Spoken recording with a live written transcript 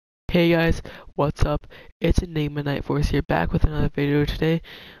Hey guys, what's up? It's Enigma Night Force here, back with another video today.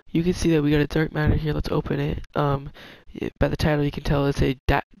 You can see that we got a dark matter here. Let's open it. By the title, you can tell it's a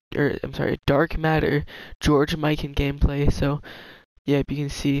dark matter George Mikan gameplay. So, yeah, you can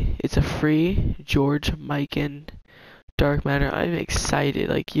see it's a free George Mikan dark matter. I'm excited.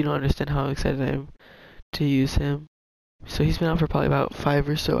 Like, you don't understand how excited I am to use him. So he's been out for probably about 5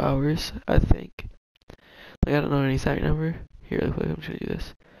 or so hours, I think. Like, I don't know an exact number. Here, look, I'm trying to do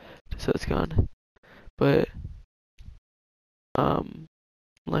this. So it's gone. But um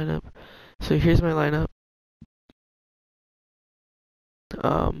lineup. So here's my lineup.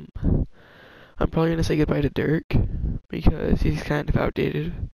 Um I'm probably gonna say goodbye to Dirk because he's kind of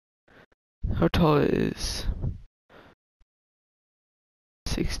outdated. How tall is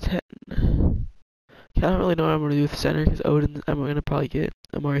 6'10"? I don't really know what I'm gonna do with center because Odin I'm gonna probably get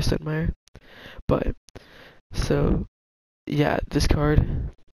Amari Stoudemire. But so yeah, this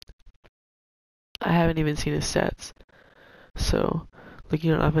card I haven't even seen his stats. So looking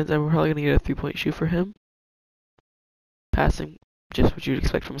at offense, I'm probably gonna get a 3-point shoot for him. Passing, just what you'd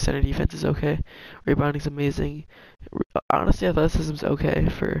expect from a center defense, is okay. Rebounding's amazing. Honestly, athleticism's okay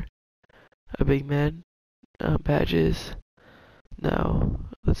for a big man. Badges. Now,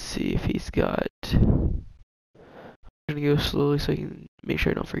 let's see if he's got. I'm gonna go slowly so I can make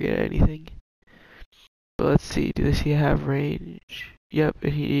sure I don't forget anything. But let's see, does he have range? Yep,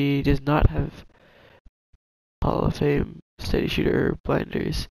 and he does not have Hall of Fame steady shooter or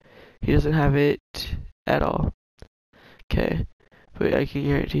blinders. He doesn't have it at all. Okay, but I can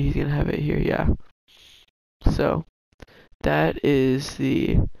guarantee he's gonna have it here, yeah. So, that is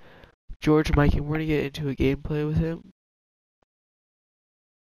the George Mikan. We're gonna get into a gameplay with him.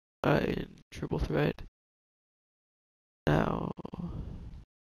 In triple threat. Now,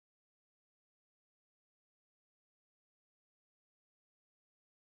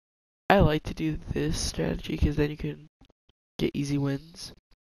 I like to do this strategy because then you can get easy wins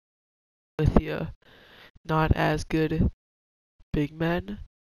with the not as good big men.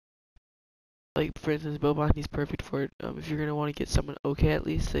 Like for instance, Boban, he's perfect for it. If you're gonna want to get someone okay at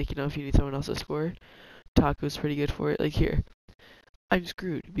least, like if you need someone else to score, Taco's pretty good for it. Like here, I'm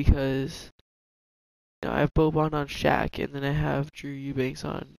screwed because I have Boban on Shaq, and then I have Drew Eubanks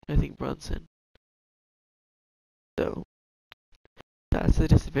on I think Brunson. So that's the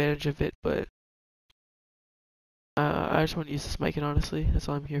disadvantage of it, but I just want to use this mic, and honestly, that's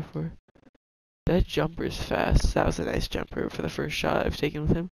all I'm here for. That jumper's fast. That was a nice jumper for the first shot I've taken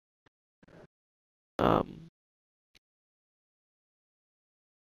with him. Um,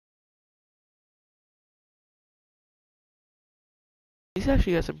 he's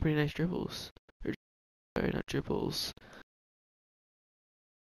actually got some pretty nice dribbles. Or, sorry, not dribbles.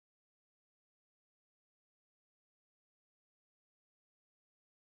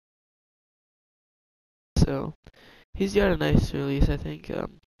 So, he's got a nice release, I think.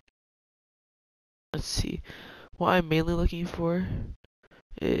 Let's see. What I'm mainly looking for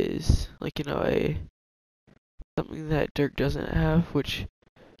is, like, something that Dirk doesn't have, which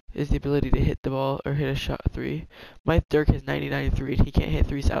is the ability to hit the ball or hit a shot three. My Dirk has 99 3, and he can't hit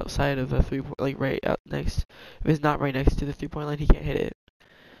threes outside of a 3 point, like right out next. If it's not right next to the 3-point line, he can't hit it.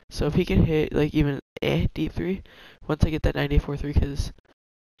 So if he can hit like even a deep three, once I get that 94 3, because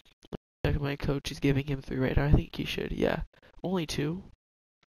my coach is giving him 3 right now, I think he should. Yeah, only 2.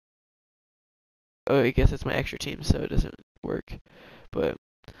 Oh, I guess it's my extra team, so it doesn't work. But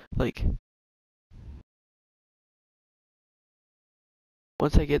like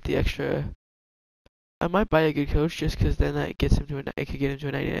once I get the extra, I might buy a good coach just because then that gets him to it could get him to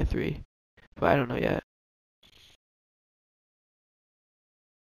a 99 3. But I don't know yet.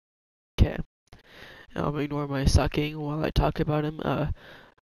 Okay, I'll ignore my sucking while I talk about him.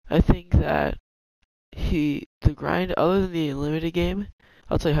 I think that the grind, other than the limited game,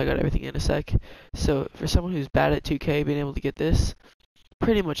 I'll tell you how I got everything in a sec. So for someone who's bad at 2K, being able to get this,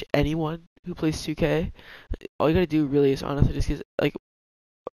 pretty much anyone who plays 2K, all you gotta do really is honestly just get like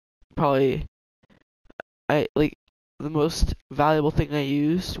probably the most valuable thing I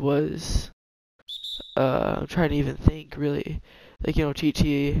used was I'm trying to even think really, like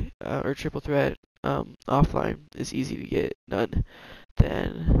TT or triple threat offline is easy to get done.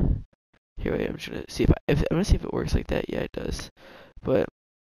 Then here wait, I'm trying to see if I'm gonna see if it works like that. Yeah, it does. But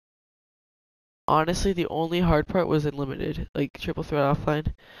honestly, the only hard part was in limited, like triple threat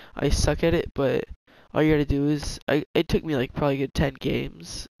offline. I suck at it, but all you gotta do is it took me like probably a good 10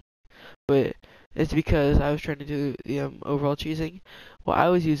 games, but it's because I was trying to do the overall cheesing. What I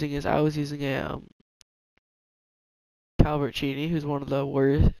was using is I was using a Calvert-Cheney, who's one of the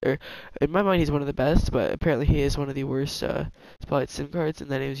worst, or in my mind he's one of the best, but apparently he is one of the worst spotlight sim cards. And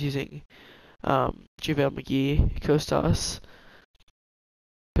then he was using JaVale McGee, Kostas,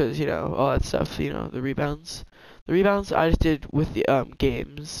 because all that stuff, the rebounds. The rebounds I just did with the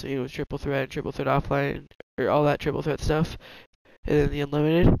games, with triple threat offline, or all that triple threat stuff. And then the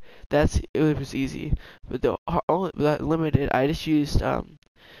unlimited, it was easy. But that limited, I just used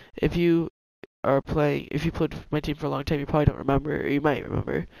if you played my team for a long time, you probably don't remember, or you might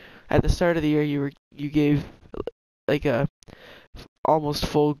remember. At the start of the year, you gave like a almost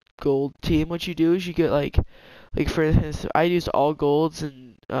full gold team. What you do is you get like for instance, I used all golds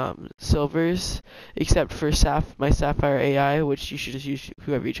and silvers except for my Sapphire AI, which you should just use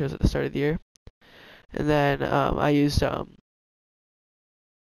whoever you chose at the start of the year. And then I used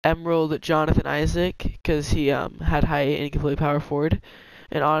Emerald Jonathan Isaac because he had height and he could play power forward.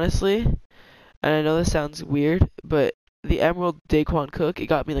 And honestly, and I know this sounds weird, but the Emerald Daquan Cook, it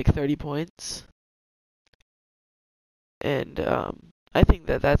got me like 30 points. And I think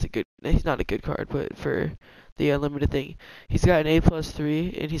that's a good. He's not a good card, but for the unlimited thing, he's got an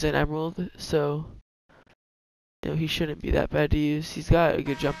A+3 and he's an Emerald, so he shouldn't be that bad to use. He's got a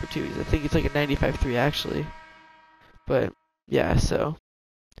good jumper too. I think it's like a 95.3 actually. But yeah, so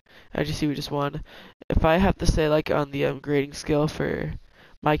as you see, we just won. If I have to say like on the grading scale for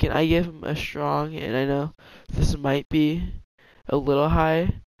Mikan, I give him a strong, and I know this might be a little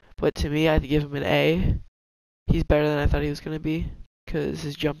high, but to me, I have to give him an A. He's better than I thought he was going to be, because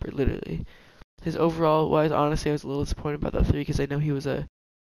his jumper, literally. His overall wise, honestly, I was a little disappointed about that 3, because I know he was a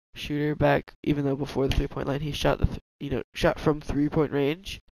shooter back, even though before the 3-point line, he shot shot from 3-point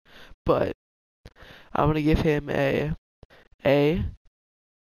range. But I'm going to give him a A.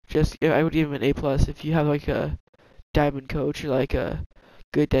 I would give him an A+. If you have like a diamond coach or like a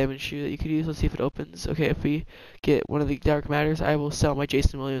good diamond shoe that you could use. Let's see if it opens. Okay, if we get one of the Dark Matters, I will sell my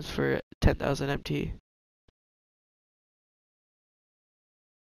Jason Williams for 10,000 MT.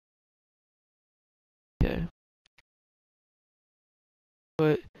 Okay.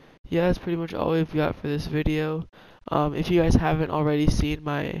 But yeah, that's pretty much all we've got for this video. If you guys haven't already seen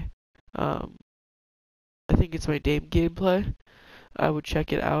my, I think it's my Dame gameplay, I would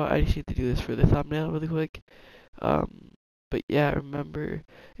check it out. I just need to do this for the thumbnail really quick. But yeah, remember,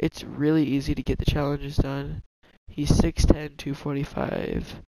 it's really easy to get the challenges done. He's 6'10",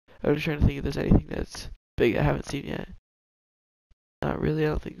 245. I'm just trying to think if there's anything that's big I haven't seen yet. Not really, I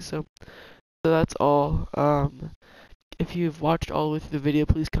don't think so. So that's all. If you've watched all the way through the video,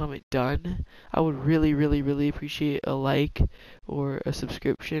 please comment done. I would really, really, really appreciate a like or a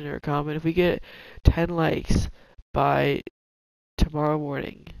subscription or a comment. If we get 10 likes by tomorrow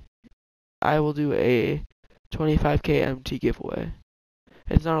morning, I will do a 25k MT giveaway.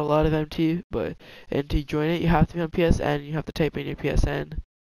 It's not a lot of MT, and to join it, you have to be on PSN. You have to type in your PSN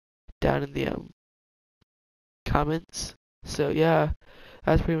down in the comments. So yeah,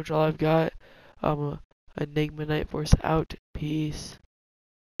 that's pretty much all I've got. Enigma Night Force out. Peace.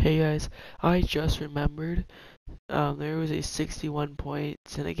 Hey guys, I just remembered there was a 61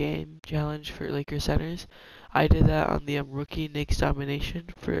 points in a game challenge for Lakers centers. I did that on the rookie Knicks nomination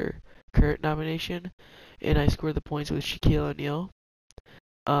for current nomination, and I scored the points with Shaquille O'Neal.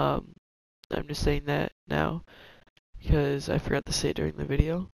 I'm just saying that now because I forgot to say it during the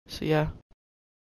video. So yeah.